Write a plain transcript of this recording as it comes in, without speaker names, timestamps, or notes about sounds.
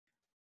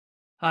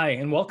Hi,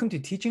 and welcome to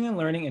Teaching and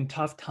Learning in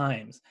Tough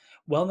Times,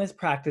 Wellness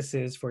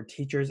Practices for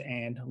Teachers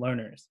and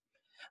Learners.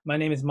 My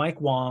name is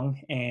Mike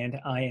Wong, and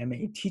I am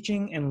a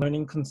Teaching and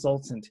Learning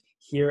Consultant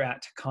here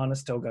at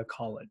Conestoga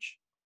College.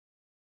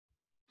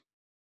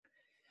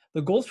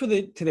 The goals for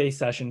today's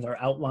sessions are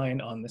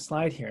outlined on the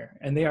slide here,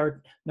 and they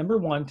are, number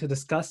one, to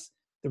discuss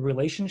the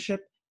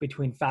relationship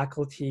between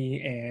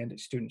faculty and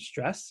student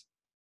stress.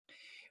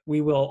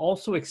 We will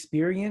also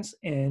experience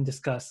and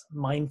discuss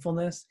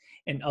mindfulness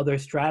and other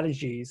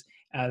strategies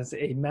as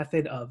a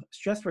method of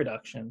stress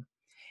reduction.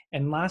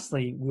 And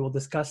lastly, we will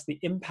discuss the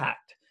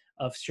impact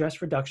of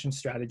stress reduction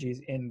strategies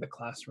in the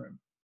classroom.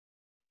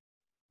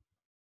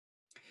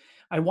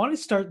 I want to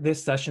start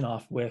this session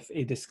off with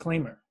a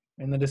disclaimer.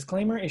 And the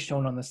disclaimer is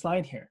shown on the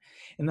slide here.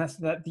 And that's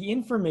that the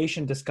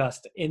information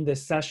discussed in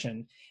this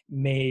session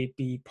may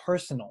be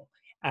personal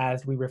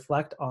as we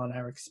reflect on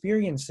our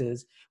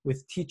experiences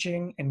with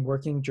teaching and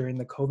working during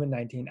the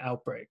COVID-19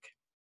 outbreak.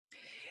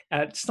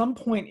 At some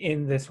point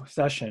in this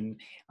session,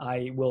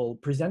 I will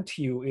present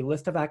to you a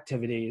list of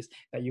activities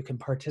that you can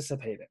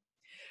participate in.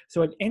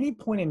 So at any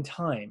point in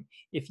time,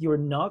 if you're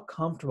not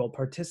comfortable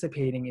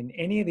participating in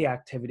any of the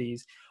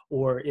activities,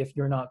 or if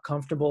you're not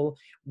comfortable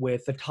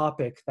with the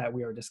topic that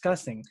we are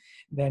discussing,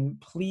 then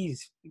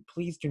please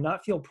do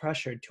not feel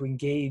pressured to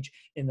engage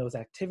in those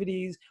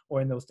activities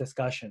or in those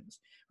discussions,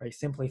 right?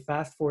 Simply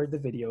fast forward the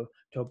video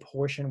to a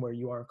portion where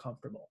you are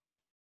comfortable.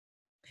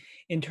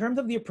 In terms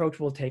of the approach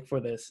we'll take for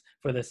this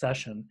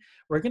session,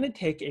 we're going to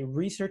take a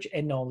research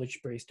and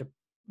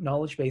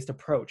knowledge-based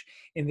approach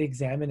in the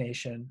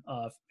examination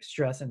of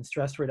stress and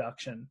stress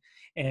reduction,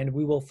 and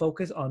we will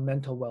focus on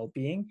mental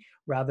well-being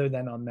rather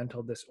than on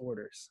mental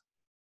disorders.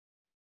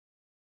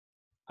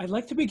 I'd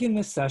like to begin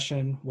this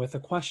session with a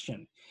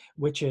question,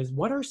 which is,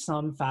 what are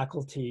some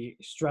faculty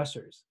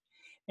stressors?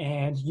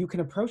 And you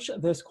can approach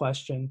this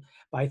question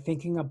by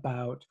thinking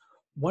about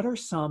what are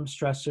some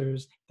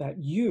stressors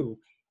that you,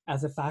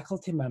 as a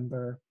faculty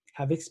member,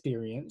 have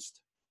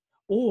experienced,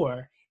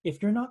 or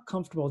if you're not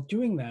comfortable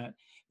doing that,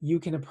 you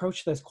can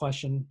approach this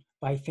question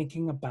by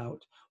thinking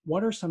about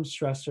what are some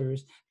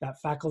stressors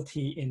that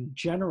faculty in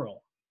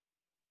general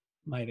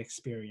might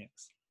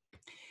experience.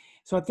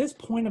 So at this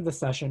point of the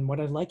session,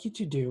 what I'd like you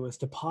to do is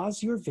to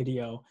pause your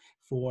video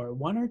for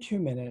 1 or 2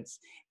 minutes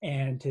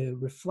and to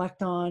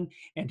reflect on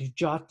and to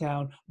jot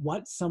down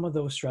what some of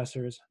those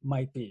stressors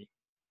might be.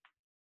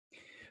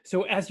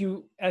 So as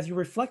you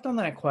reflect on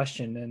that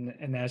question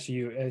and as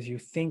you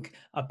think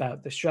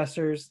about the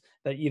stressors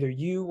that either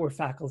you or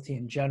faculty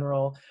in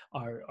general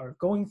are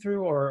going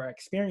through or are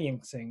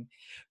experiencing,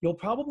 you'll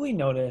probably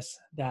notice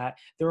that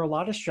there are a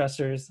lot of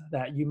stressors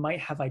that you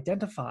might have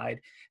identified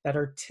that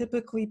are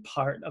typically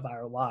part of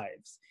our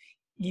lives,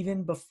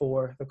 even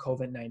before the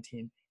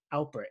COVID-19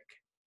 outbreak.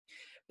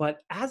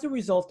 But as a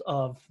result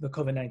of the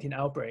COVID-19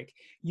 outbreak,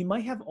 you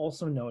might have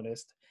also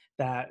noticed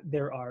that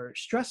there are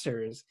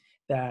stressors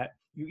that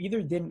you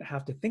either didn't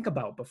have to think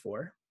about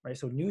before, right?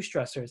 So new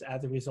stressors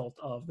as a result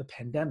of the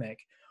pandemic,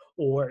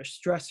 or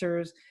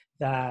stressors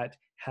that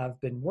have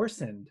been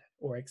worsened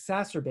or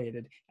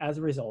exacerbated as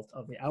a result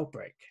of the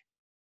outbreak.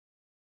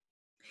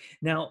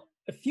 Now,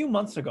 a few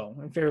months ago,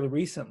 and fairly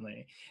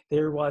recently,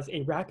 there was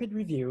a rapid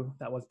review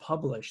that was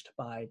published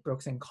by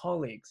Brooks and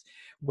colleagues,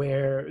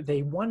 where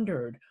they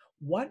wondered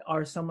what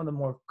are some of the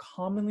more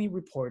commonly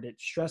reported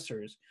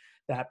stressors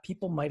that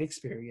people might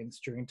experience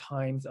during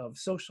times of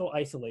social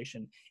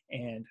isolation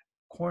and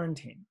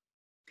quarantine.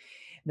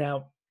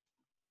 Now,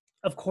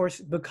 of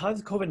course,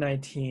 because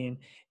COVID-19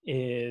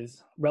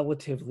 is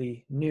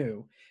relatively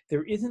new,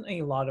 there isn't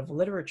a lot of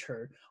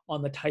literature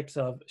on the types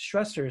of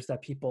stressors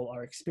that people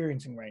are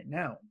experiencing right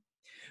now.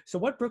 So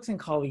what Brooks and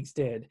colleagues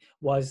did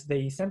was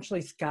they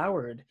essentially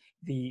scoured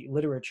the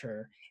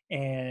literature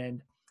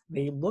and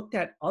they looked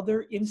at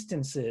other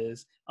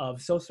instances of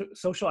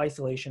social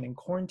isolation and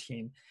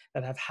quarantine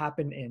that have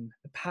happened in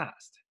the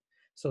past.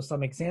 So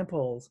some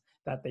examples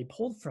that they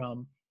pulled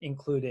from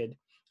included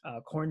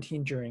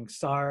quarantine during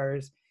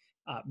SARS,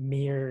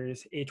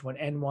 MERS,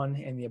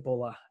 H1N1, and the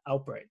Ebola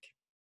outbreak.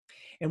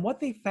 And what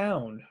they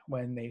found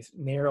when they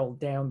narrowed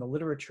down the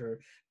literature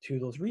to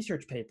those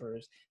research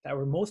papers that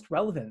were most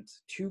relevant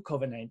to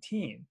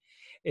COVID-19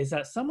 is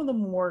that some of the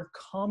more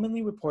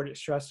commonly reported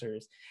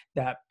stressors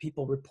that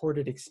people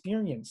reported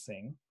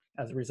experiencing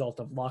as a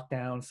result of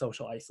lockdown,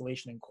 social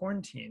isolation, and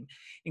quarantine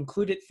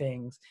included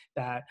things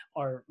that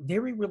are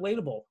very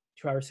relatable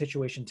to our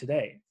situation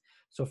today.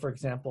 So for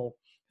example,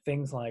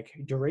 things like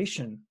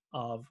duration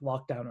of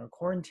lockdown or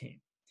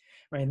quarantine,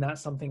 right? And that's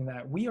something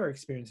that we are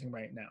experiencing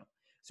right now.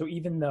 So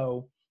even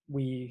though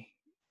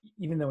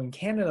in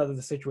Canada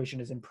the situation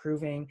is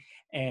improving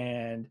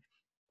and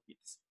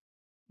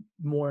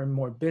more and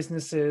more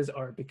businesses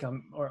are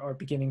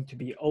beginning to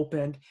be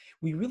opened,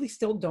 we really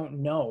still don't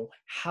know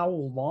how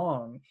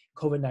long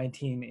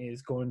COVID-19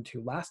 is going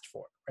to last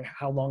for, right?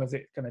 How long is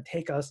it going to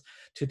take us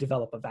to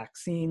develop a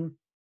vaccine?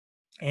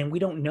 And we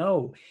don't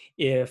know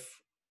if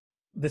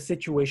the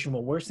situation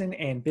will worsen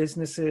and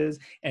businesses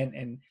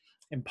and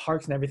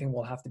parks and everything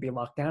will have to be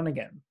locked down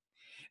again.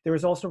 There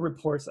is also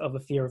reports of a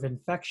fear of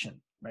infection,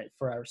 right,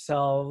 for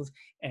ourselves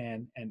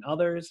and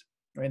others.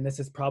 Right? And this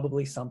is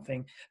probably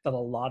something that a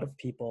lot of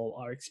people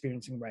are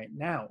experiencing right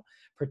now,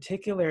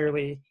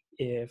 particularly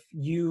if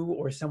you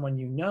or someone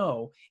you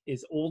know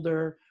is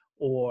older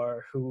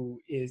or who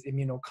is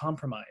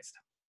immunocompromised.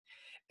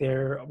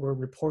 There were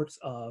reports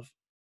of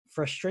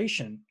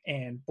frustration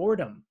and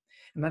boredom.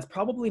 And that's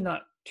probably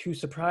not too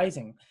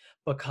surprising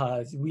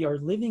because we are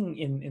living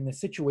in the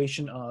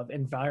situation of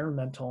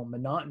environmental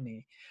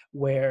monotony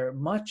where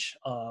much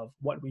of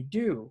what we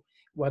do,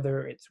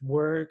 whether it's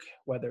work,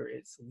 whether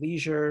it's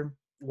leisure,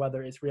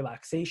 whether it's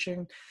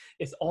relaxation,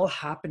 it's all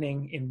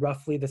happening in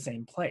roughly the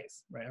same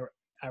place, right?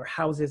 Our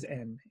houses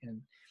and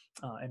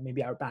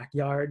maybe our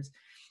backyards.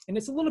 And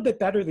it's a little bit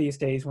better these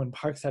days when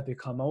parks have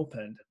become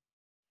opened.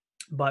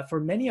 But for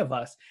many of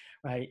us,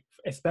 right,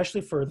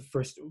 especially for the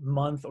first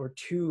month or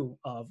two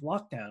of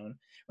lockdown,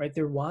 right,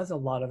 there was a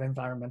lot of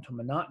environmental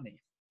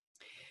monotony.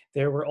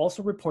 There were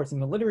also reports in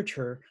the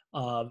literature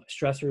of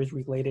stressors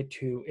related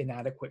to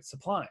inadequate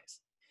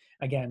supplies.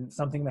 Again,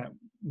 something that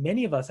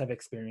many of us have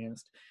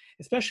experienced,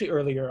 especially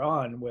earlier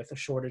on with a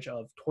shortage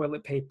of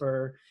toilet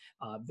paper.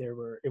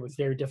 It was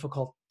very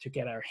difficult to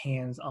get our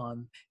hands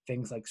on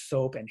things like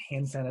soap and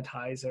hand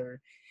sanitizer.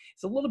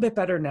 It's a little bit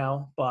better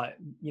now, but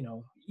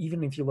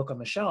even if you look on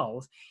the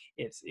shelves,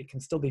 it can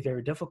still be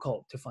very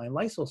difficult to find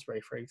Lysol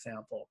spray, for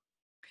example.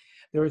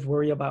 There was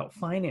worry about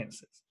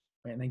finances,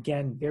 right? And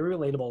again, very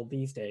relatable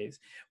these days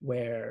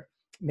where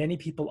many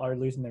people are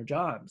losing their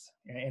jobs,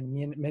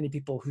 and many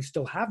people who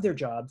still have their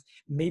jobs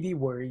may be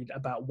worried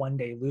about one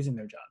day losing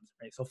their jobs,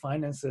 right? So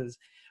finances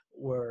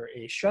were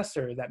a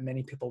stressor that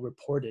many people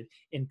reported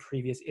in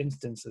previous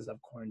instances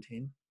of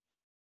quarantine.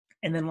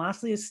 And then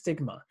lastly is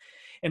stigma.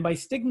 And by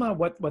stigma,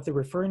 what they're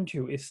referring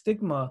to is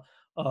stigma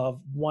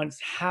of once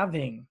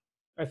having,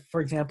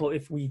 for example,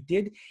 if we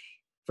did,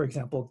 for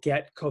example,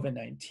 get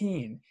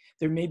COVID-19,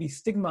 there may be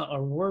stigma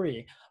or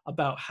worry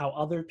about how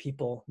other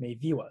people may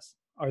view us.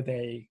 Are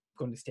they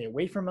going to stay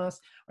away from us?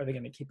 Are they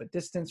going to keep a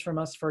distance from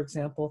us, for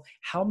example?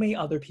 How may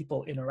other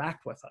people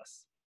interact with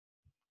us?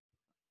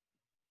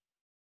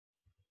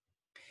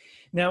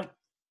 Now,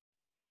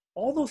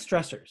 all those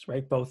stressors,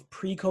 right, both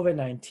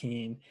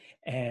pre-COVID-19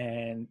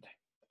 and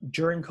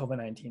during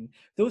COVID-19,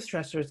 those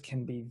stressors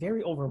can be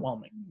very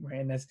overwhelming, right?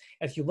 And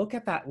as you look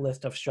at that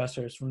list of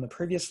stressors from the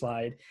previous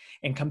slide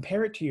and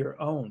compare it to your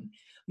own,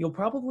 you'll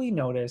probably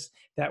notice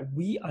that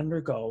we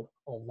undergo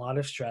a lot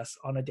of stress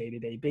on a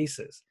day-to-day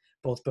basis,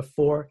 both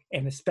before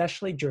and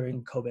especially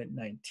during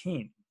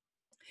COVID-19.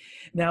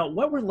 Now,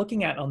 what we're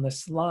looking at on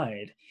this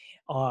slide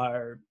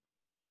are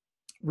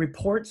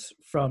reports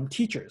from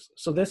teachers.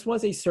 So this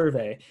was a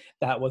survey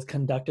that was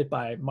conducted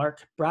by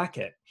Mark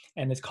Brackett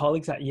and his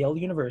colleagues at Yale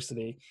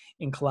University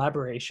in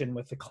collaboration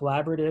with the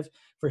Collaborative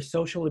for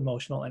Social,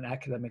 Emotional, and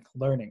Academic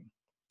Learning.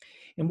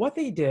 And what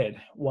they did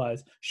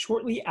was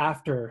shortly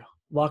after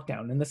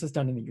lockdown, and this is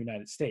done in the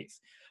United States.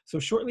 So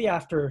shortly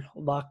after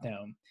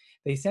lockdown,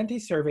 they sent a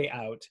survey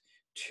out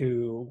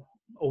to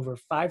over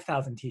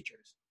 5,000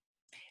 teachers.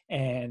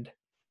 And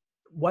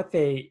what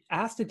they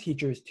asked the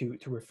teachers to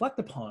reflect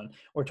upon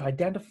or to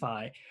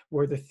identify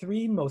were the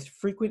three most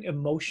frequent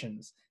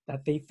emotions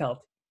that they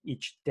felt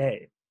each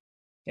day.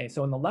 Okay,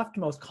 so in the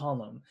leftmost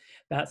column,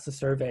 that's the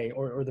survey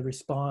or the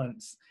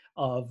response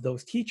of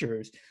those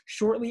teachers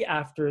shortly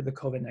after the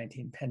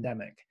COVID-19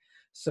 pandemic.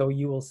 So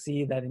you will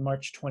see that in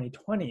March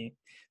 2020,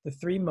 the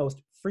three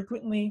most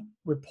frequently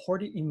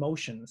reported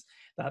emotions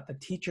that the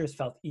teachers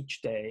felt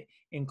each day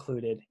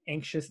included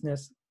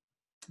anxiousness,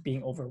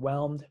 being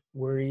overwhelmed,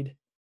 worried,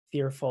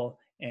 fearful,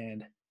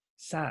 and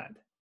sad.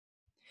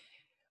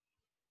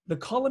 The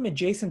column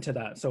adjacent to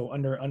that, so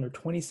under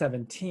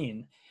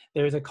 2017,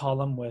 there's a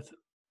column with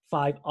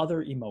 5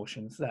 other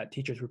emotions that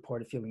teachers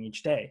reported feeling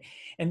each day.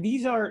 And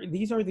these are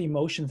the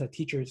emotions that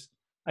teachers,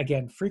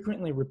 again,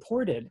 frequently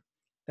reported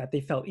that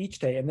they felt each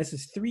day. And this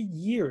is 3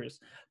 years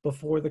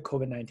before the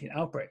COVID-19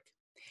 outbreak.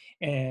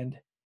 And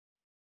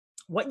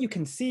what you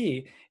can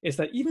see is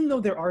that even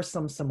though there are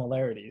some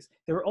similarities,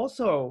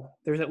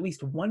 there's at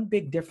least one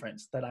big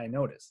difference that I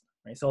noticed,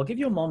 right? So I'll give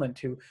you a moment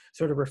to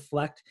sort of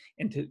reflect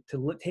and to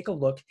take a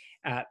look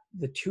at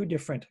the 2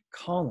 different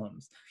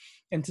columns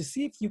and to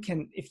see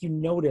if you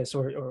notice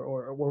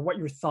or what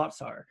your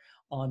thoughts are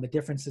on the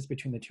differences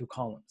between the 2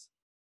 columns.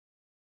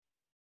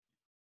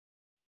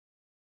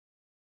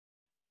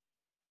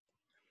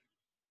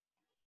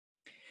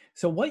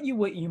 So what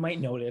you might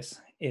notice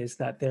is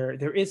that there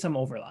is some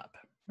overlap,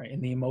 right,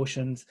 in the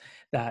emotions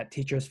that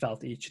teachers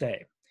felt each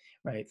day,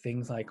 right?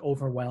 Things like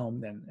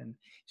overwhelmed and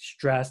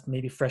stressed,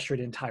 maybe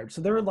frustrated and tired.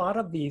 So there are a lot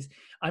of these,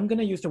 I'm going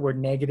to use the word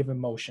negative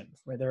emotions,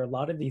 right? There are a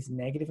lot of these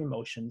negative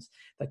emotions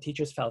that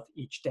teachers felt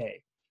each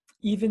day,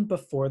 even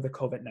before the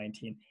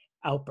COVID-19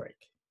 outbreak.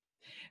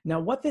 Now,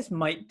 what this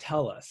might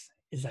tell us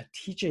is that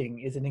teaching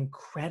is an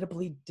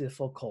incredibly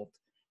difficult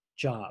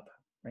job,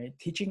 right?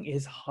 Teaching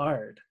is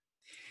hard.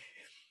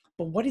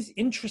 But what is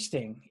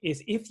interesting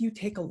is if you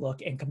take a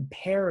look and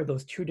compare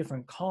those 2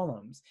 different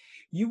columns,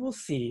 you will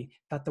see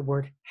that the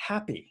word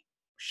happy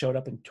showed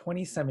up in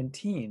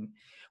 2017,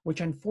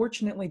 which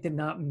unfortunately did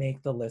not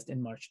make the list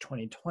in March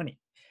 2020,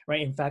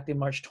 right? In fact, in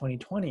March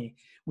 2020,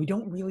 we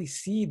don't really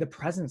see the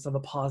presence of a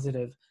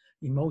positive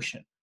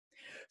emotion.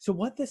 So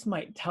what this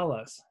might tell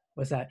us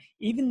was that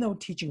even though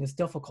teaching is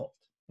difficult,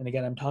 and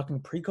again, I'm talking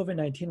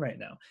pre-COVID-19 right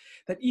now,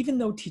 that even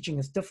though teaching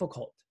is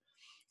difficult,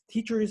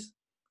 teachers,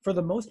 for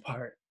the most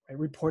part, right,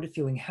 reported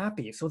feeling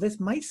happy. So this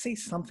might say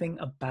something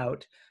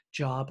about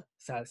job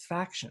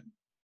satisfaction.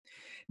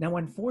 Now,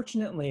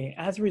 unfortunately,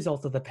 as a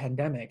result of the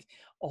pandemic,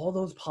 all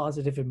those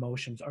positive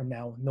emotions are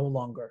now no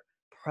longer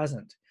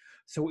present.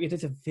 So it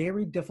is a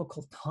very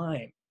difficult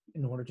time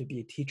in order to be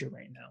a teacher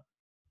right now.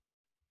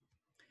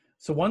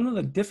 So one of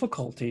the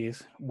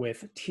difficulties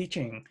with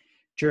teaching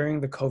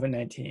during the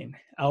COVID-19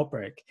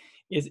 outbreak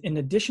is, in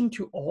addition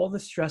to all the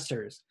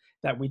stressors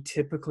that we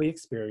typically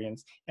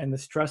experience and the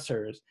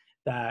stressors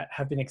that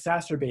have been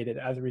exacerbated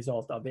as a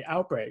result of the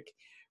outbreak,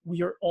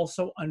 we are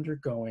also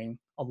undergoing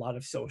a lot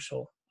of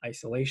social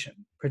isolation,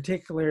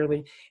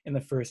 particularly in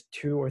the first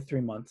 2 or 3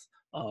 months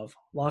of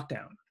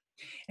lockdown.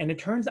 And it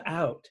turns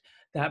out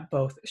that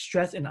both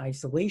stress and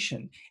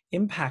isolation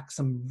impact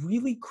some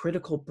really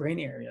critical brain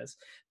areas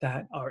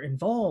that are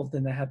involved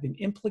and that have been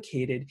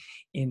implicated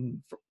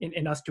in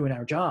us doing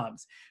our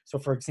jobs. So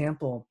for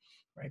example,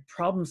 right,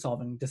 problem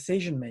solving,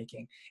 decision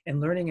making,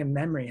 and learning and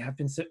memory have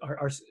been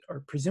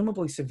are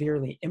presumably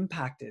severely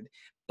impacted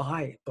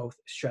by both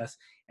stress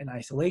and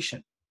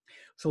isolation.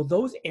 So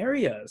those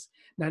areas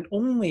not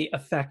only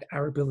affect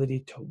our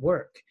ability to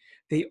work,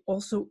 they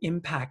also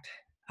impact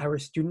our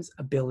students'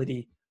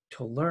 ability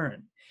to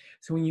learn.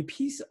 So when you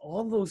piece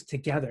all those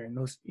together,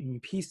 and you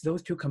piece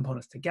those two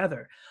components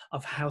together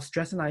of how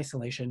stress and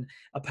isolation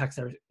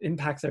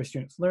impacts our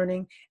students'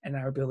 learning and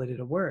our ability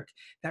to work,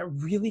 that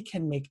really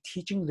can make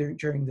teaching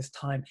during this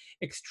time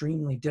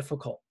extremely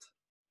difficult.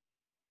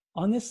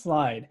 On this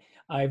slide,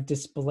 I've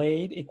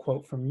displayed a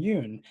quote from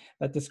Yoon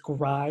that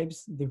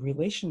describes the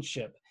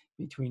relationship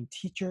between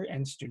teacher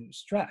and student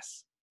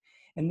stress.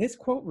 And this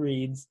quote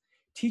reads,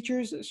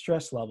 "Teachers'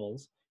 stress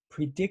levels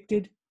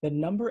predicted the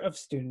number of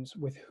students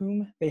with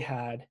whom they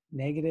had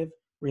negative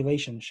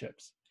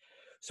relationships."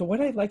 So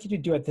what I'd like you to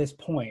do at this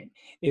point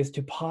is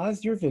to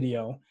pause your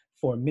video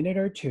for a minute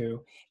or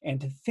two and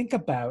to think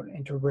about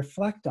and to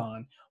reflect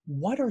on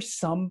what are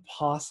some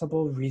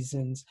possible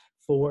reasons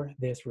for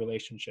this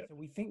relationship. So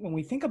when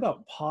we think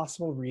about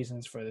possible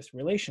reasons for this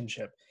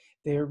relationship,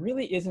 there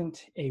really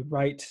isn't a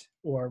right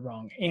or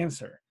wrong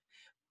answer,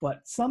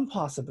 but some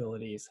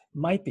possibilities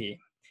might be,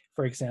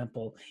 for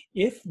example,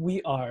 if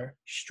we are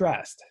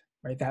stressed,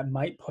 right, that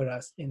might put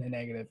us in a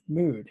negative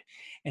mood.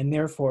 And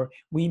therefore,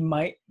 we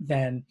might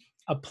then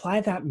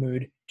apply that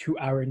mood to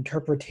our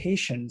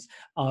interpretations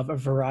of a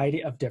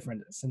variety of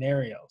different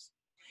scenarios.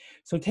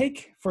 So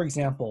take, for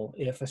example,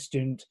 if a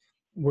student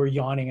were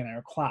yawning in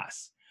our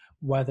class,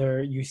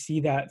 whether you see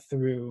that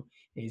through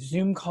a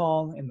Zoom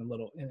call in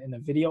the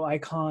video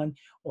icon,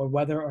 or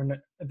whether or not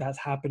that's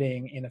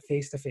happening in a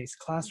face-to-face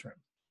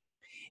classroom.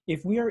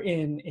 If we are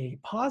in a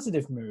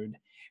positive mood,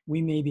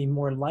 we may be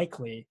more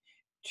likely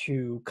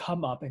to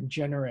come up and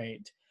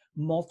generate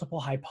multiple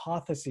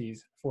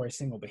hypotheses for a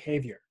single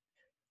behavior.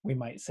 We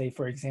might say,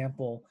 for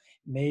example,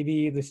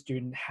 maybe the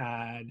student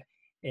had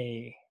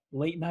a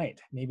late night,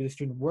 maybe the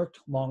student worked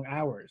long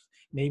hours,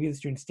 maybe the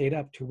student stayed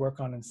up to work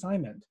on an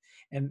assignment,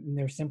 and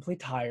they're simply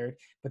tired,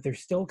 but they're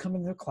still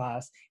coming to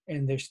class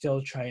and they're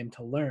still trying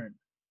to learn.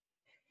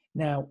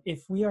 Now,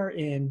 if we are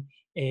in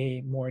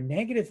a more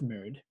negative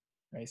mood,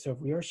 right, so if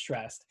we are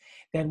stressed,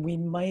 then we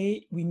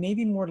may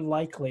be more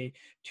likely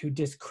to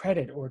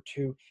discredit or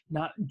to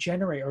not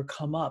generate or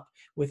come up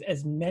with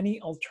as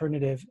many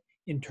alternative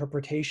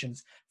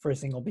interpretations for a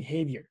single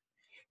behavior.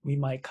 We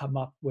might come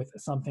up with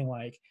something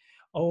like,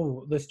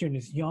 oh, the student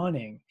is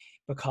yawning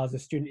because the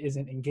student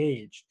isn't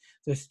engaged.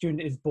 The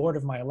student is bored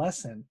of my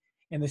lesson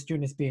and the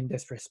student is being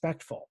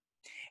disrespectful.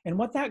 And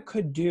what that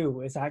could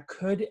do is that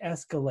could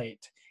escalate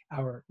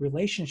our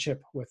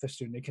relationship with the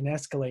student. It can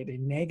escalate a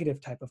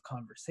negative type of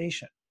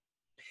conversation.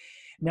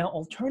 Now,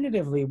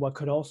 alternatively, what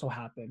could also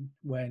happen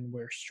when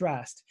we're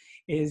stressed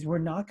is we're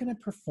not going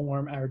to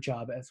perform our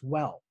job as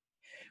well.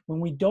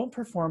 When we don't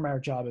perform our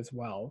job as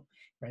well,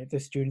 right, the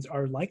students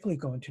are likely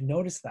going to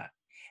notice that.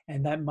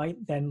 And that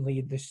might then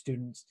lead the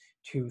students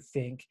to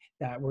think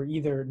that we're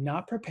either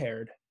not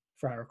prepared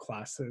for our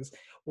classes,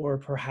 or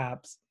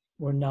perhaps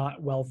we're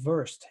not well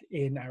versed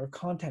in our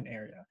content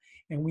area.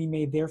 And we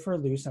may therefore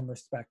lose some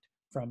respect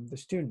from the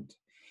student,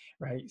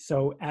 right?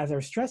 So as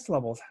our stress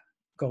levels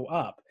go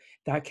up,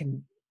 that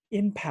can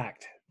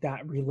impact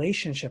that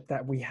relationship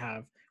that we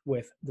have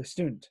with the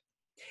student.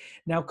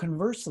 Now,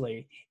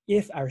 conversely,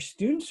 if our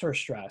students are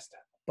stressed,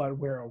 but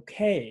we're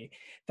okay,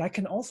 that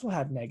can also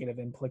have negative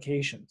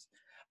implications.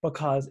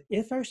 Because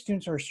if our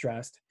students are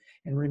stressed,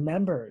 and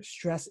remember,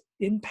 stress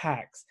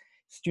impacts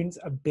students'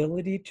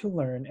 ability to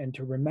learn and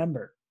to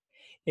remember.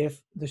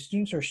 If the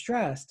students are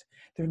stressed,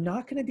 they're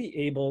not going to be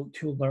able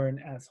to learn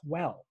as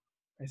well.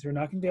 Right? So they're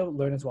not going to be able to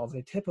learn as well as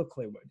they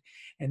typically would.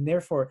 And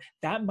therefore,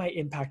 that might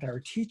impact our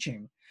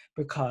teaching,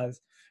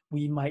 because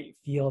we might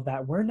feel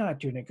that we're not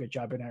doing a good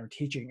job in our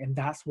teaching, and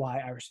that's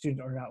why our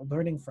students are not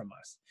learning from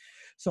us.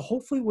 So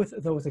hopefully with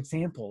those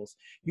examples,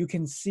 you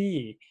can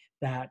see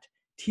that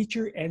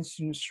teacher and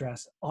student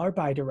stress are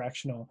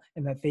bidirectional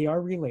and that they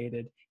are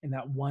related and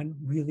that one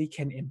really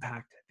can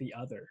impact the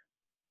other.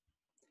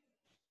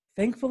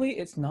 Thankfully,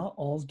 it's not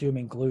all doom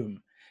and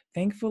gloom.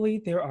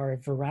 Thankfully, there are a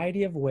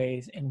variety of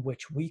ways in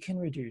which we can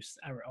reduce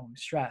our own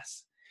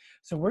stress.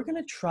 So we're going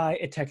to try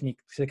a technique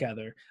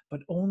together,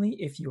 but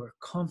only if you are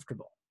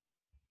comfortable.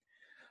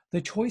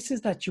 The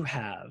choices that you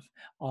have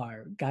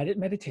are guided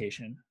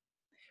meditation,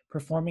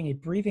 performing a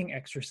breathing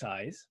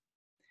exercise,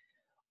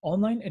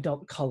 online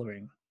adult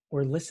coloring,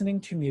 or listening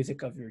to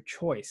music of your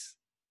choice.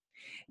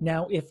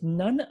 Now, if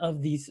none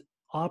of these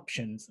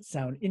options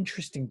sound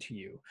interesting to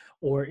you,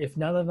 or if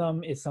none of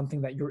them is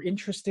something that you're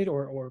interested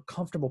or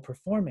comfortable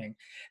performing,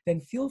 then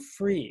feel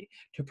free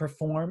to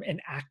perform an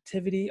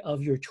activity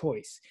of your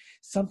choice,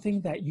 something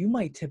that you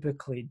might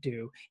typically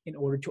do in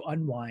order to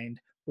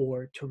unwind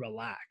or to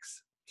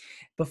relax.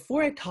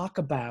 Before I talk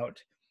about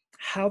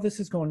how this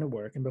is going to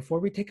work, and before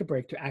we take a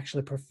break to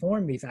actually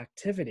perform these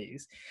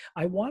activities,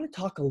 I want to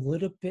talk a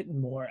little bit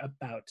more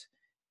about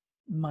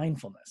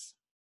mindfulness.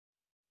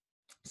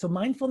 So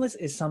mindfulness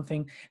is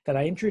something that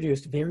I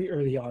introduced very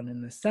early on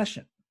in this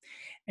session.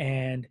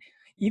 And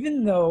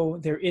even though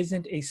there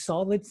isn't a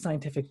solid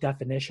scientific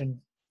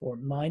definition for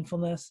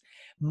mindfulness,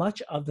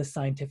 much of the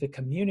scientific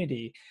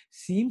community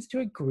seems to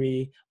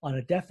agree on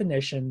a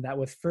definition that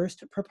was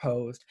first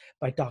proposed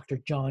by Dr.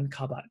 John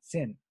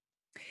Kabat-Zinn.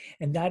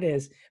 And that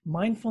is,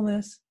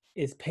 mindfulness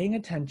is paying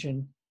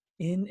attention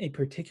in a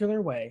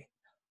particular way,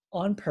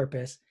 on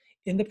purpose,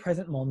 in the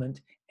present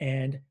moment,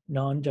 and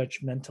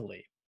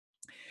non-judgmentally.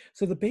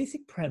 So the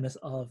basic premise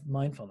of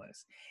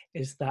mindfulness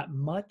is that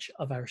much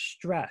of our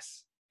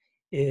stress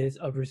is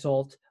a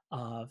result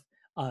of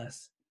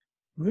us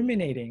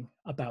ruminating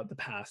about the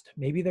past.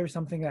 Maybe there's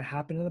something that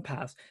happened in the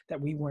past that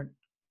we weren't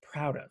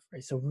proud of,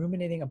 right? So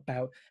ruminating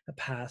about the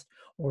past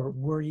or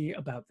worry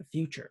about the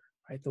future,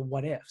 right? The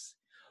what ifs.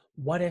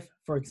 What if,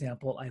 for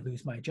example, I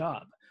lose my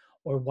job?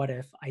 Or what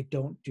if I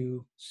don't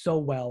do so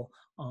well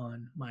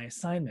on my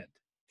assignment?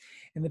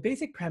 And the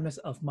basic premise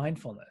of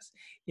mindfulness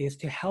is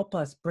to help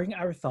us bring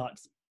our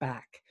thoughts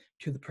back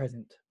to the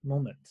present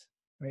moment,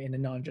 right, in a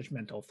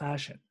non-judgmental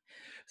fashion.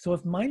 So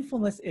if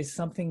mindfulness is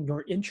something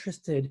you're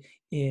interested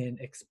in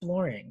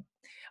exploring,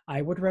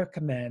 I would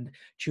recommend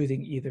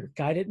choosing either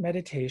guided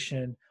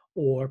meditation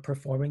or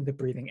performing the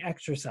breathing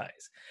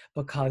exercise,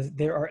 because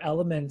there are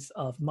elements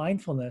of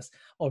mindfulness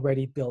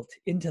already built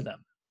into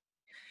them.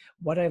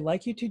 What I'd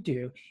like you to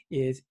do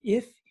is,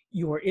 if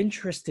you are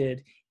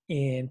interested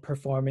in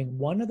performing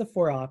one of the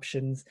 4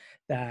 options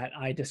that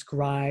I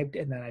described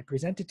and that I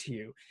presented to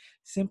you,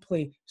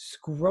 simply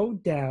scroll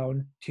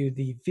down to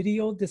the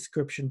video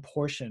description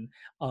portion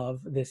of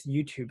this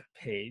YouTube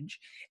page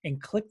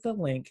and click the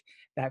link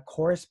that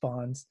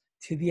corresponds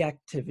to the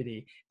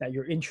activity that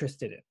you're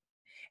interested in.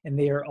 And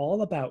they are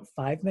all about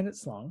 5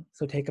 minutes long,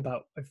 so take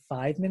about a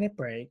 5-minute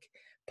break,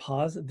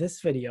 pause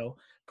this video,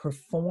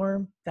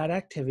 perform that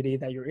activity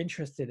that you're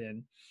interested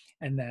in,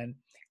 and then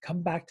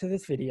come back to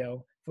this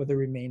video for the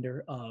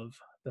remainder of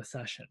the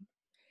session.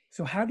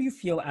 So how do you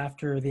feel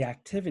after the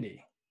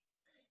activity?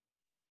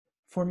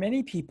 For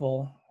many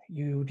people,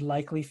 you'd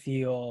likely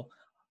feel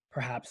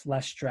perhaps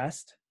less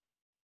stressed,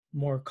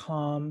 more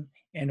calm,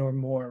 and or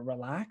more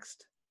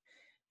relaxed.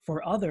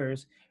 For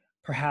others,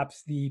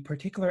 perhaps the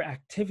particular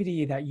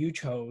activity that you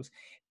chose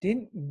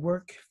didn't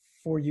work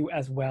for you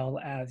as well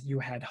as you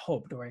had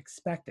hoped or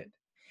expected.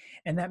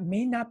 And that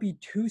may not be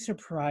too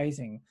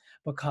surprising,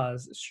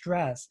 because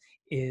stress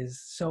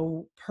is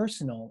so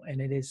personal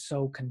and it is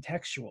so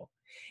contextual.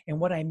 And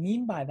what I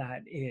mean by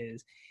that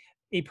is,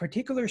 a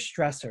particular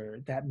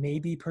stressor that may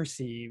be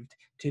perceived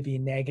to be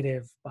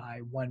negative by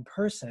one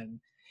person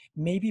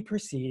may be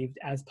perceived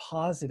as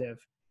positive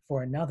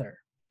for another.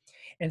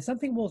 And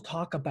something we'll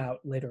talk about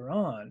later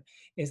on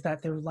is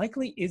that there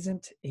likely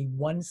isn't a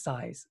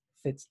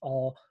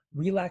one-size-fits-all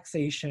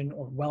relaxation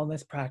or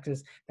wellness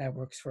practice that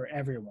works for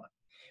everyone,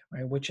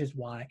 right? Which is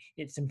why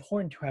it's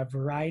important to have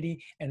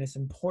variety, and it's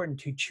important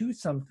to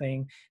choose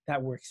something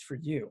that works for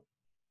you.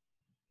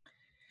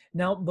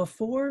 Now,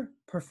 before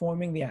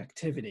performing the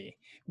activity,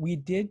 we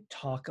did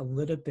talk a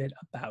little bit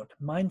about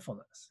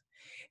mindfulness.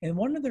 And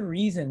one of the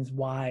reasons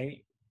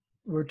why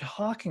we're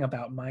talking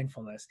about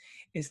mindfulness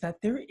is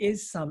that there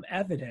is some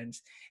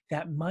evidence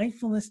that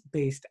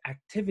mindfulness-based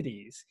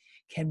activities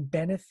can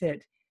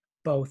benefit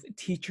both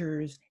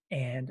teachers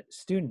and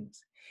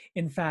students.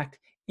 In fact,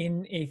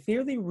 in a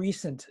fairly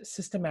recent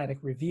systematic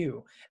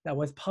review that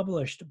was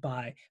published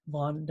by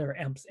von der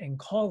Emps and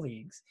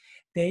colleagues,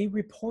 they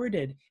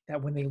reported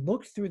that when they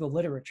looked through the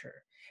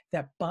literature,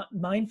 that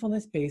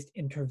mindfulness-based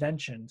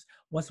interventions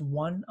was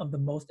one of the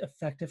most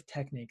effective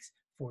techniques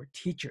for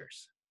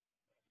teachers.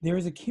 There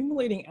is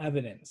accumulating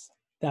evidence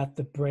that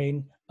the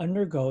brain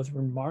undergoes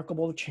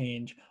remarkable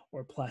change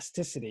or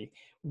plasticity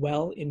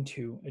well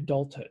into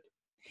adulthood.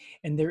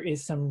 And there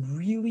is some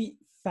really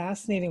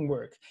fascinating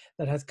work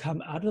that has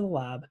come out of the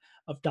lab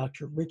of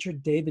Dr.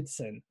 Richard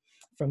Davidson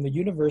from the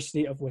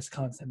University of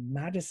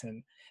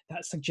Wisconsin-Madison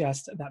that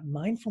suggests that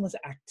mindfulness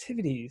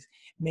activities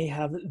may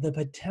have the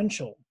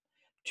potential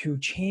to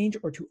change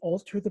or to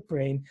alter the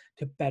brain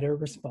to better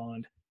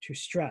respond to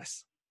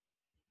stress.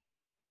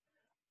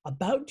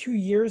 About 2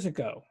 years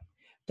ago,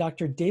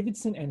 Dr.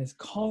 Davidson and his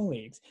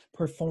colleagues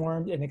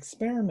performed an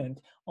experiment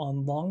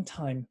on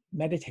longtime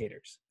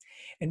meditators.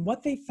 And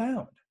what they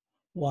found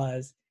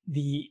was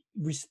the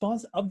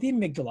response of the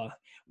amygdala,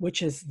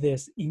 which is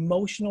this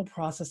emotional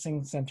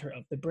processing center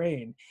of the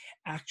brain,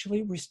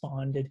 actually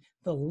responded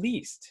the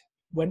least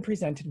when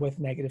presented with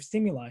negative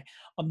stimuli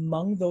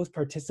among those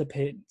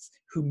participants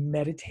who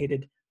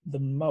meditated the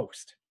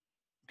most.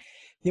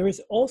 There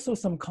is also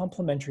some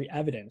complementary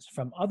evidence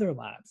from other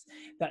labs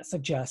that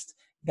suggest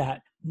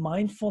that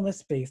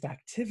mindfulness-based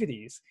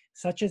activities,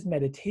 such as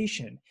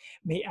meditation,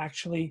 may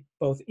actually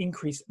both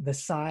increase the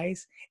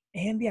size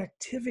and the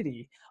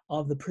activity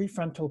of the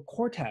prefrontal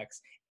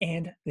cortex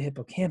and the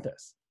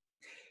hippocampus.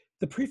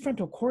 The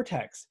prefrontal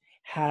cortex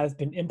has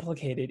been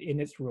implicated in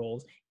its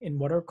roles in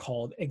what are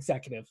called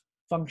executive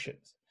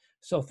functions,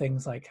 so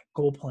things like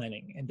goal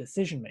planning and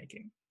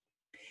decision-making.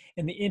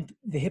 And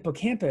the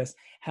hippocampus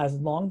has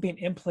long been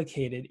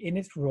implicated in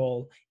its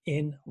role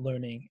in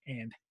learning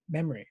and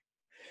memory.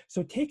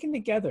 So taken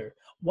together,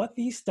 what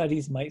these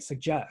studies might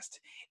suggest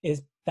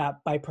is that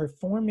by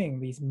performing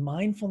these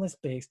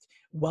mindfulness-based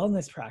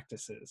wellness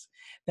practices,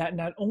 that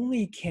not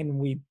only can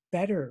we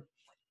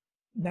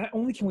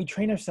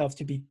train ourselves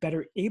to be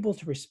better able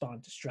to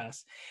respond to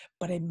stress,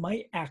 but it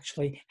might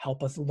actually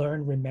help us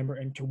learn, remember,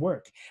 and to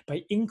work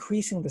by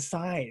increasing the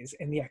size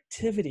and the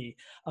activity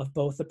of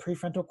both the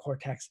prefrontal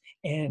cortex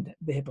and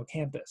the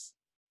hippocampus.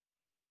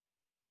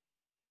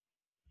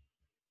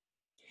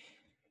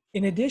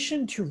 In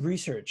addition to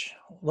research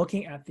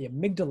looking at the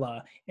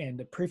amygdala and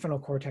the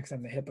prefrontal cortex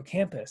and the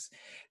hippocampus,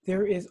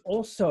 there is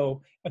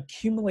also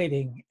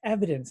accumulating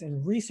evidence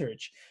and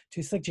research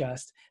to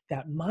suggest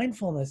that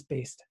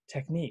mindfulness-based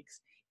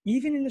techniques,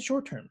 even in the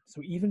short term,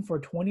 so even for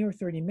 20 or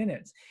 30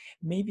 minutes,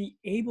 may be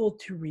able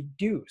to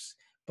reduce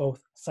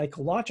both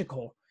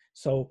psychological,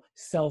 so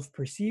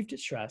self-perceived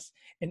stress,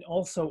 and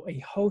also a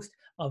host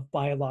of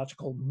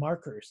biological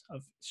markers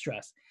of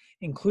stress,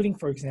 including,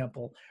 for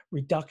example,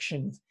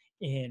 reductions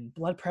in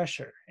blood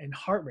pressure and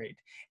heart rate,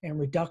 and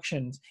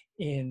reductions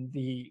in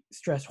the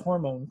stress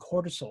hormone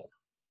cortisol.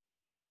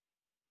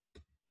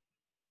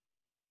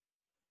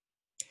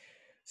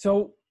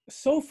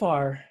 So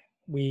far,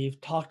 we've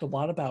talked a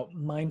lot about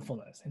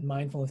mindfulness and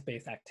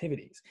mindfulness-based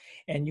activities,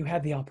 and you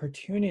had the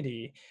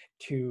opportunity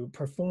to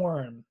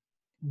perform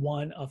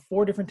one of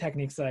 4 different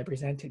techniques that I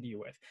presented you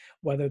with,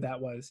 whether that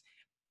was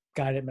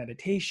guided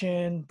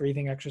meditation,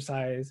 breathing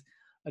exercise,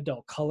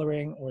 adult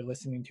coloring, or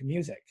listening to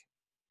music.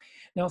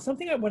 Now,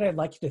 what I'd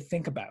like you to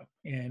think about,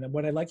 and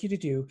what I'd like you to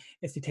do,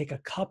 is to take a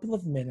couple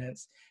of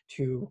minutes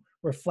to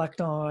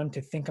reflect on, to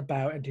think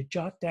about, and to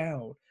jot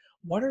down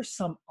what are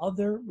some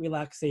other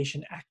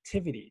relaxation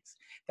activities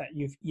that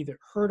you've either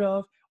heard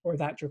of or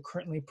that you're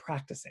currently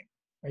practicing.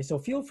 Right? So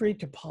feel free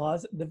to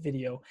pause the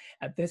video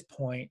at this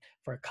point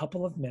for a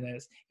couple of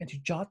minutes and to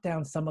jot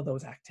down some of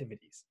those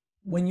activities.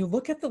 When you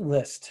look at the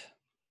list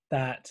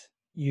that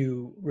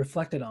you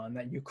reflected on,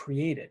 that you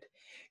created,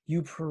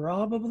 you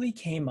probably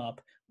came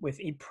up with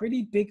a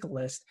pretty big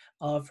list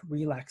of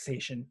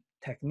relaxation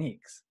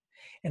techniques.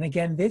 And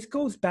again, this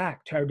goes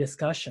back to our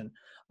discussion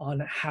on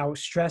how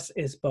stress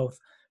is both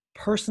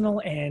personal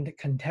and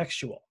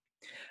contextual.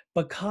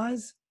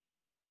 Because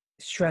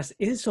stress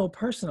is so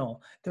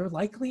personal, there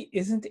likely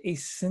isn't a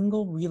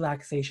single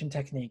relaxation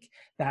technique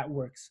that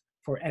works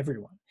for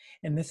everyone.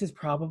 And this is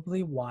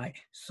probably why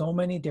so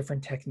many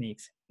different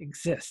techniques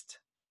exist.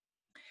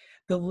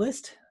 The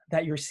list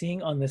that you're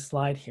seeing on this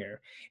slide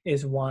here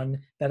is one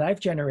that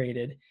I've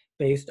generated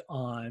based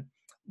on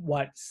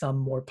what some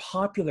more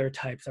popular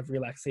types of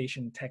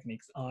relaxation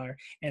techniques are,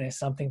 and is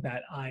something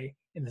that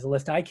in this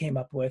list I came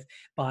up with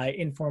by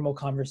informal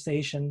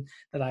conversation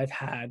that I've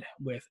had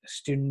with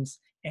students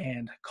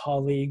and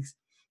colleagues,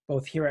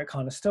 both here at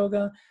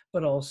Conestoga,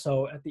 but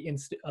also at the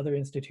other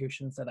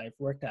institutions that I've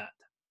worked at.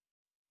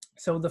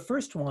 So the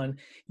first one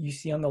you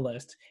see on the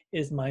list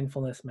is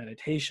mindfulness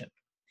meditation.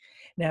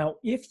 Now,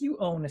 if you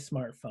own a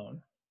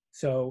smartphone,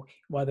 so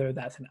whether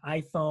that's an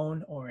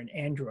iPhone or an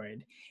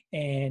Android,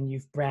 and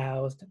you've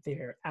browsed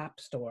their app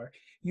store,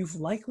 you've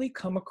likely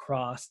come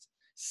across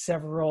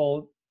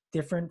several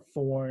different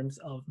forms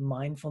of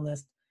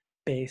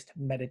mindfulness-based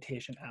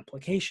meditation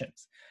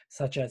applications,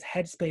 such as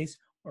Headspace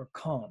or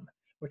Calm,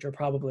 which are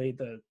probably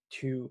the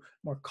 2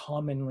 more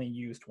commonly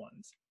used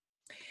ones.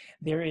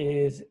 There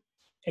is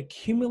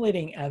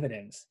accumulating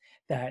evidence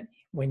that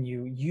when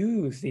you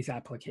use these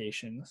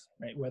applications,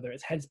 right, whether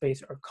it's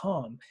Headspace or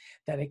Calm,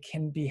 that it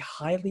can be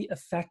highly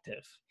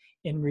effective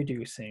in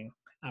reducing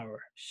our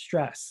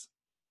stress.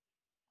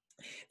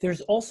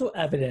 There's also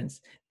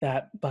evidence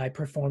that by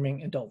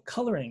performing adult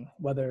coloring,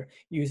 whether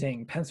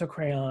using pencil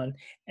crayon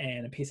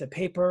and a piece of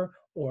paper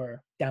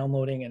or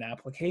downloading an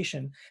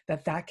application,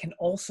 that can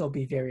also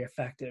be very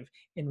effective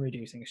in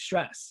reducing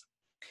stress.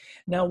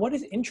 Now, what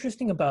is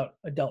interesting about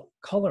adult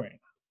coloring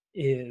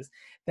is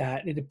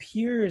that it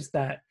appears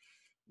that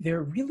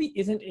there really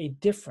isn't a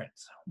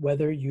difference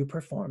whether you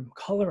perform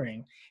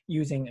coloring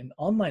using an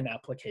online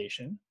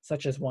application,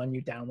 such as one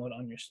you download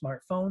on your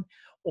smartphone,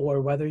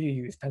 or whether you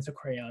use pencil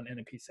crayon and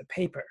a piece of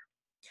paper.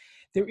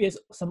 There is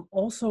some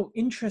also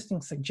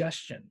interesting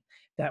suggestion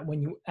that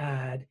when you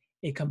add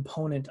a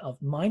component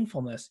of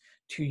mindfulness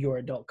to your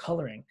adult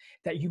coloring,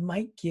 that you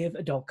might give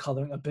adult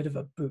coloring a bit of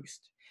a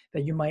boost,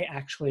 that you might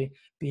actually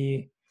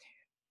be,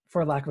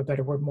 for lack of a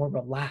better word, more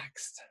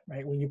relaxed,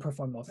 right, when you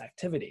perform those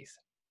activities.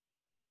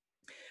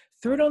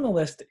 Third on the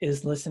list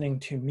is listening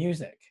to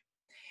music.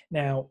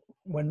 Now,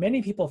 when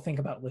many people think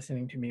about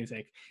listening to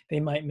music, they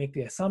might make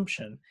the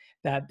assumption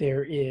that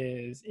there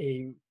is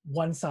a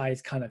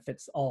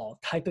one-size-kind-of-fits-all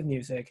type of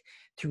music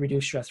to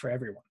reduce stress for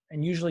everyone.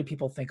 And usually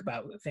people think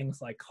about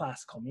things like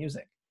classical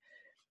music.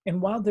 And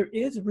while there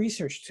is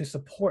research to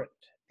support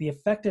the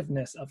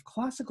effectiveness of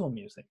classical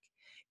music,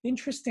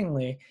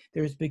 interestingly,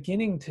 there is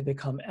beginning to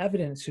become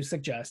evidence to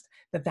suggest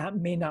that that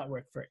may not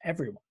work for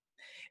everyone.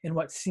 And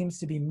what seems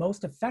to be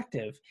most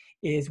effective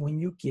is when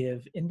you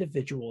give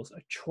individuals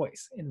a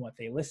choice in what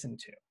they listen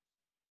to.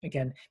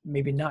 Again,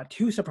 maybe not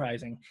too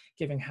surprising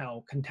given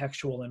how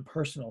contextual and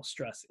personal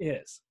stress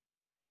is.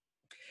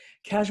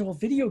 Casual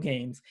video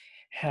games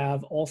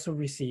have also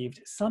received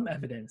some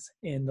evidence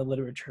in the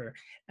literature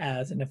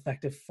as an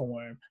effective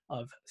form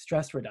of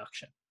stress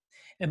reduction.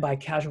 And by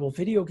casual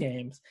video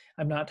games,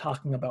 I'm not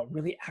talking about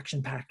really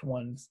action-packed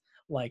ones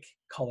like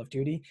Call of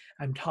Duty.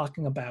 I'm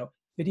talking about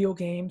video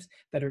games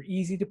that are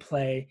easy to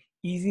play,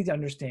 easy to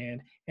understand,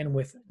 and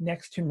with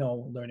next to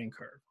no learning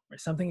curve, right?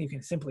 Something you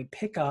can simply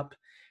pick up,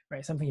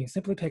 right? Something you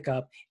simply pick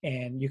up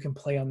and you can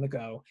play on the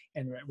go,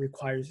 and it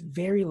requires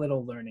very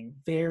little learning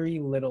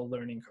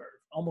curve,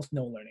 almost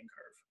no learning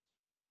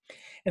curve.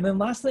 And then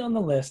lastly on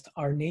the list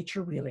are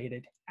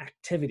nature-related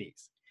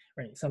activities,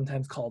 right?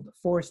 Sometimes called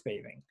forest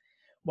bathing,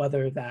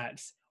 whether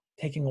that's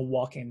taking a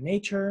walk in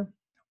nature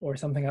or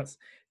something else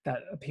that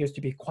appears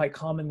to be quite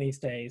common these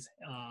days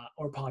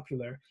or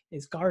popular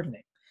is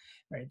gardening.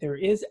 Right? There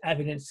is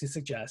evidence to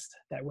suggest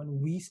that when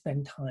we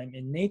spend time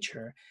in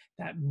nature,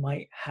 that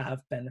might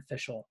have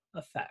beneficial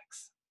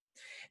effects.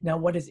 Now,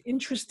 what is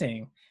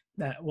interesting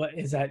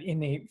is that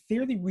in a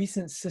fairly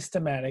recent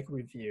systematic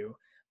review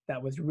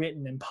that was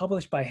written and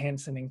published by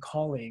Hansen and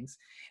colleagues,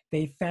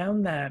 they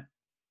found that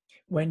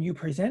when you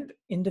present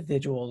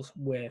individuals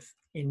with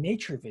a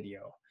nature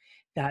video,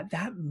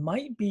 that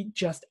might be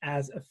just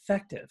as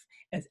effective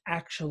as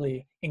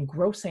actually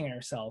engrossing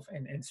ourselves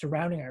and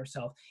surrounding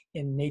ourselves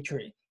in nature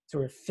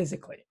sort of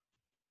physically.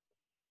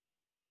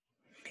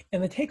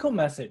 And the take-home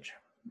message,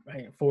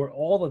 right, for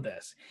all of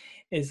this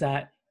is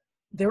that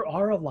there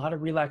are a lot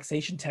of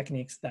relaxation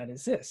techniques that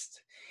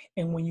exist.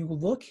 And when you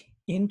look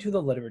into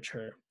the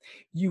literature,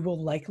 you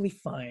will likely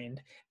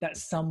find that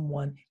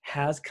someone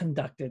has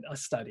conducted a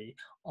study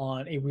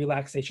on a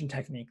relaxation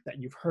technique that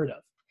you've heard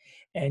of.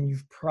 And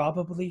you've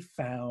probably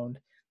found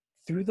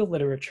through the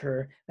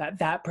literature that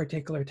that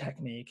particular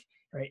technique,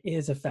 right,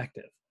 is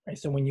effective. Right?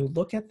 So when you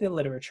look at the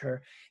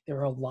literature, there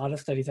are a lot of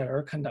studies that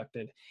are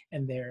conducted,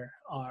 and there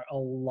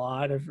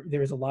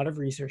is a lot of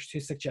research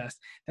to suggest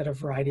that a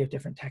variety of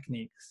different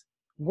techniques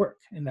work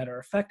and that are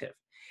effective.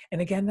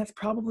 And again, that's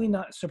probably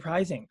not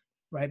surprising,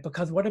 right?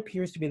 Because what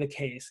appears to be the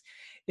case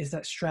is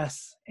that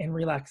stress and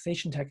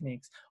relaxation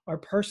techniques are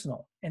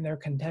personal and they're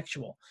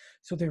contextual.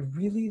 So there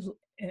really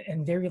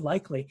and very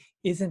likely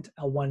isn't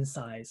a one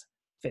size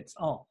fits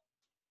all.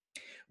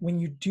 When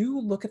you do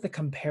look at the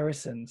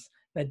comparisons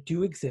that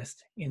do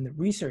exist in the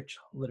research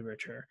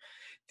literature,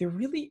 there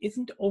really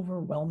isn't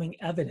overwhelming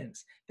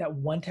evidence that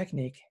one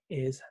technique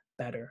is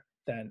better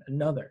than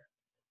another.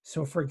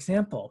 So for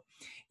example,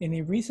 in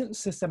a recent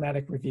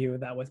systematic review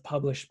that was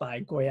published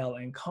by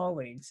Goyal and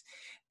colleagues,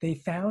 they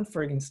found,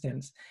 for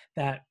instance,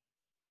 that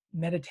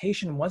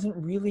meditation wasn't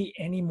really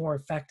any more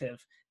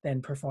effective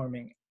than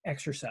performing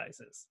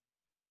exercises.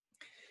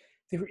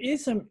 There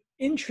is some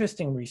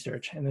interesting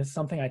research, and this is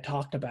something I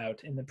talked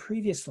about in the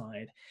previous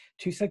slide,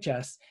 to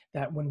suggest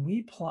that when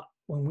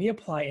we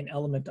apply an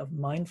element of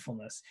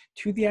mindfulness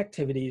to the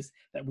activities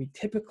that we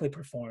typically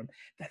perform,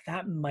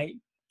 that might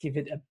give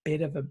it a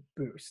bit of a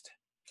boost.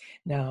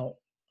 Now,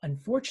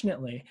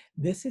 unfortunately,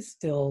 this is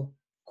still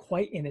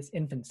quite in its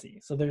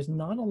infancy, so there's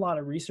not a lot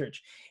of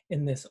research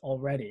in this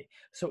already.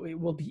 So it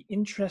will be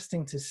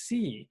interesting to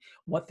see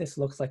what this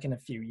looks like in a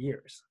few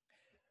years.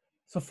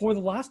 So for the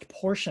last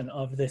portion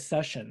of this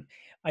session,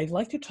 I'd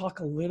like to talk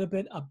a little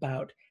bit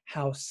about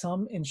how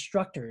some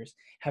instructors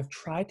have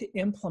tried to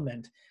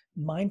implement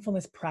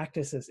mindfulness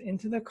practices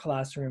into their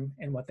classroom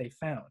and what they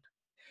found.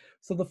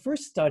 So the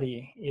first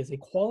study is a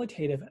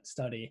qualitative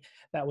study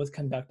that was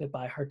conducted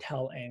by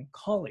Hartel and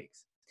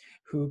colleagues,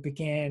 who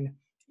began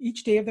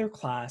each day of their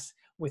class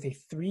with a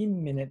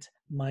 3-minute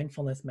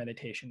mindfulness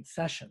meditation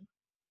session.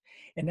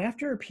 And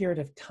after a period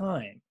of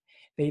time,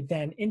 they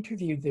then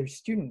interviewed their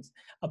students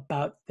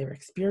about their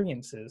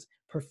experiences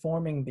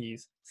performing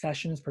these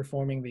sessions,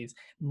 performing these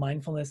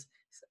mindfulness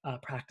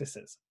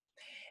practices.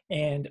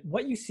 And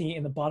what you see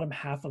in the bottom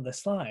half of the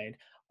slide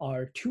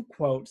are two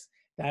quotes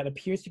that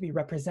appears to be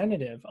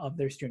representative of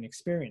their student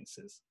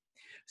experiences.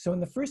 So in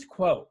the first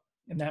quote,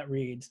 and that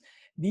reads,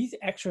 "These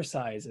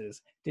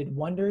exercises did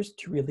wonders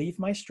to relieve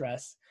my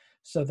stress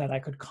so that I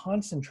could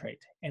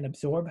concentrate and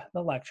absorb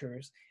the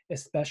lectures,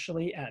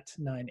 especially at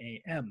 9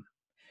 a.m."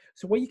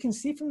 So what you can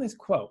see from this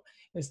quote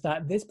is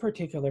that this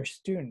particular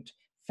student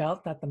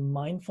felt that the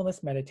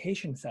mindfulness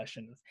meditation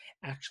sessions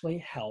actually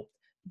helped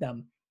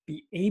them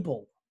be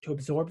able to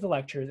absorb the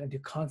lectures and to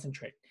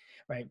concentrate,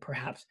 right?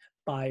 Perhaps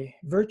by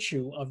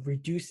virtue of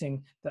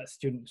reducing the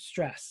student's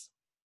stress.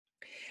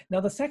 Now,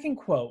 the second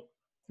quote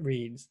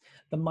reads,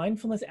 "The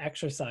mindfulness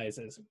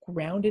exercises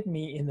grounded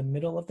me in the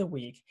middle of the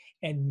week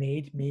and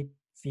made me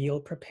feel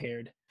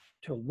prepared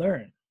to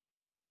learn."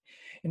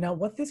 And now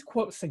what this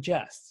quote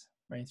suggests,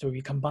 right, so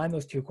we combine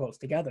those two quotes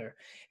together,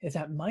 is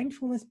that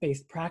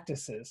mindfulness-based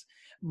practices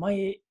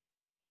may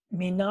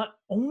not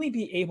only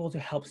be able to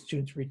help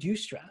students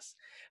reduce stress,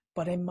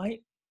 but it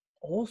might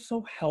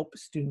also help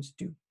students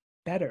do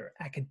better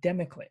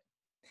academically.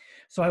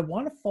 So I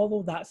want to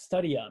follow that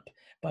study up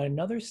by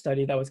another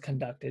study that was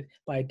conducted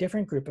by a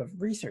different group of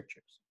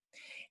researchers.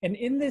 And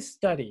in this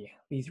study,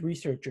 these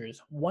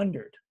researchers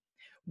wondered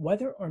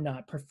whether or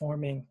not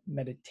performing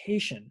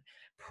meditation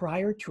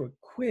prior to a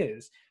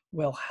quiz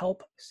will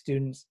help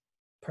students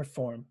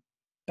perform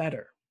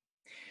better.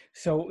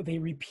 So they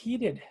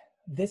repeated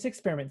this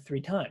experiment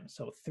 3 times.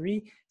 So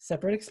 3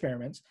 separate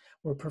experiments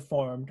were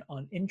performed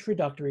on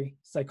introductory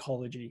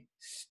psychology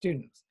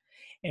students.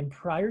 And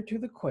prior to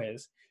the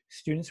quiz,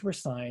 students were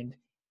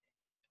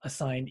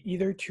assigned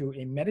either to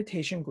a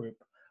meditation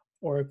group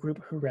or a group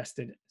who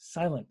rested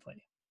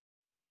silently.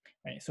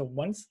 Right? So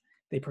once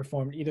they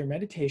performed either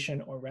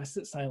meditation or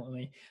rested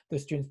silently, the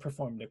students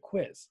performed a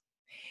quiz.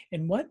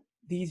 And what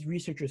these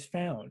researchers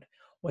found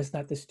was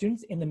that the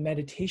students in the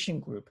meditation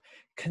group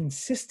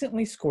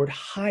consistently scored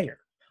higher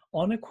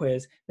on a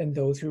quiz than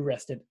those who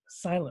rested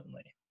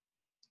silently,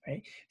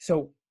 right?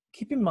 So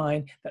keep in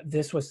mind that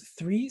this was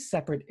 3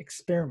 separate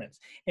experiments.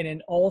 And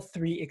in all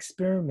 3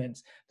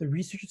 experiments, the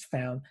researchers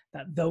found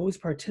that those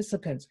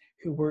participants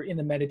who were in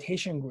the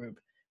meditation group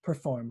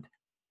performed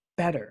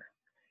better,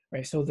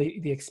 right? So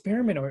the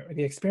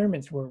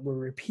experiments were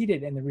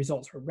repeated and the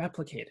results were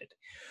replicated.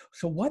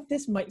 So what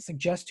this might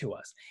suggest to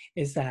us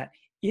is that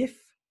if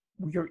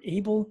you're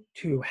able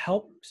to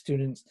help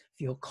students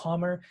feel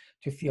calmer,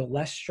 to feel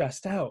less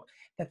stressed out,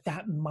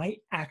 that might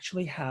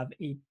actually have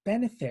a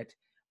benefit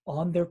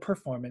on their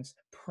performance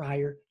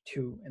prior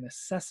to an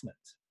assessment,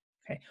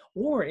 okay?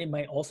 Or it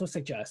might also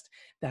suggest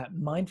that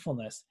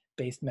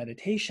mindfulness-based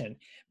meditation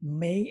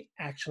may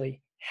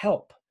actually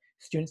help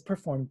students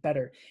perform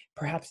better,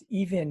 perhaps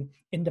even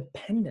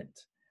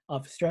independent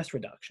of stress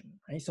reduction,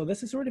 right? So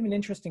this is sort of an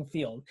interesting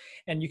field,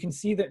 and you can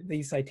see that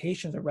these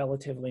citations are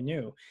relatively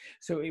new.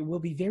 So it will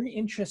be very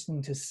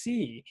interesting to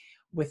see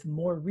with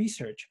more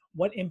research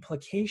what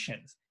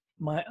implications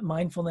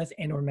mindfulness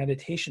and or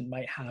meditation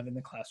might have in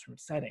the classroom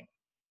setting.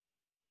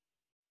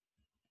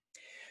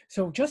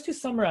 So just to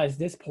summarize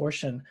this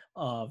portion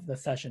of the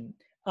session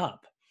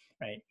up,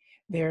 right?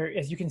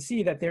 As you can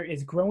see, that there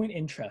is growing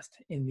interest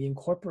in the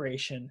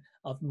incorporation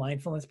of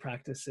mindfulness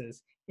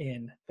practices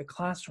in the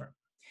classroom.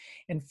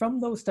 And from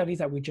those studies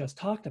that we just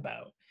talked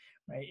about,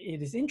 right,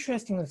 it is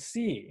interesting to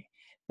see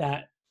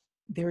that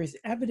there is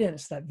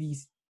evidence that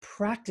these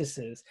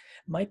practices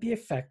might be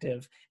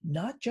effective,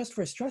 not just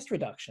for stress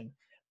reduction,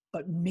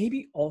 but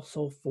maybe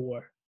also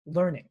for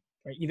learning,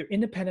 right? Either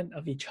independent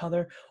of each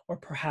other or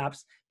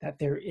perhaps that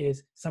there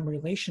is some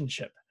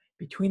relationship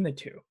between the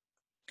two.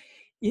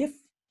 If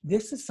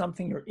this is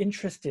something you're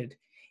interested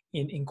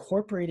in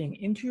incorporating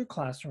into your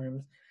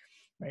classrooms,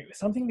 right,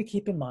 something to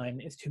keep in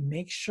mind is to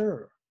make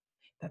sure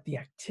that the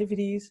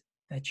activities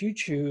that you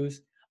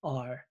choose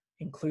are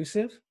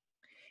inclusive,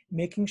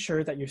 making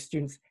sure that your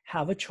students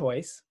have a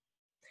choice,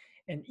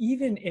 and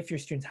even if your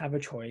students have a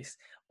choice,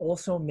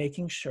 also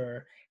making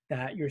sure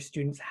that your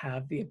students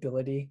have the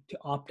ability to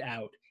opt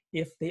out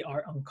if they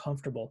are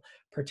uncomfortable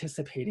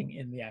participating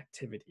in the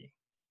activity.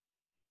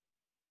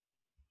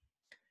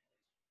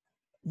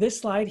 This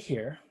slide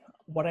here,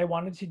 what I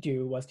wanted to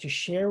do was to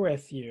share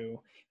with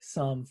you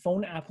some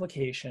phone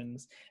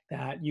applications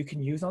that you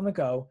can use on the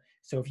go.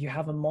 So if you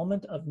have a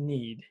moment of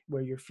need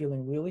where you're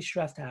feeling really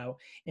stressed out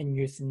and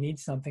you just need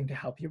something to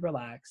help you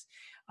relax,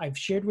 I've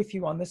shared with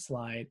you on this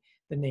slide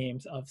the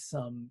names of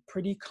some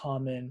pretty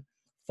common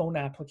phone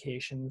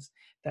applications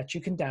that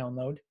you can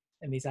download.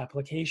 And these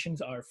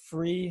applications are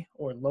free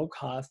or low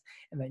cost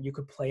and that you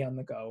could play on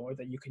the go or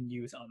that you can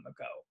use on the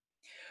go.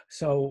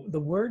 So the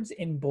words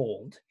in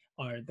bold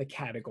are the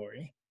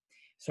category.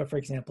 So for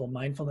example,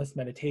 mindfulness,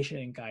 meditation,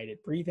 and guided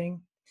breathing.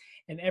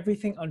 And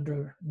everything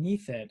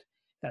underneath it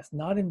that's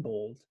not in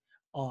bold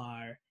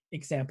are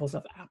examples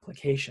of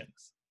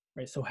applications,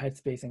 right? So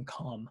Headspace and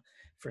Calm,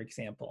 for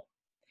example.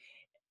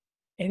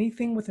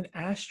 Anything with an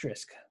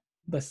asterisk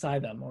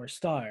beside them, or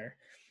star,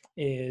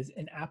 is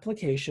an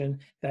application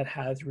that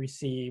has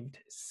received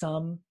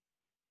some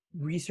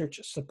research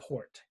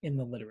support in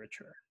the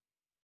literature.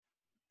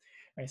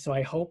 Right, so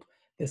I hope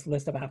this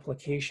list of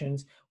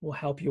applications will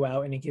help you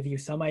out and give you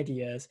some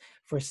ideas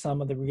for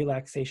some of the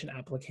relaxation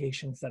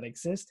applications that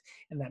exist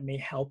and that may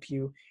help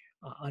you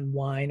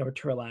unwind or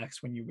to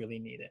relax when you really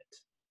need it.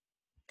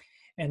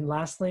 And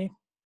lastly,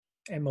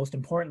 and most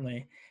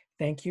importantly,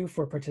 thank you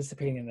for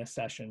participating in this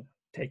session.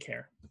 Take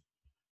care.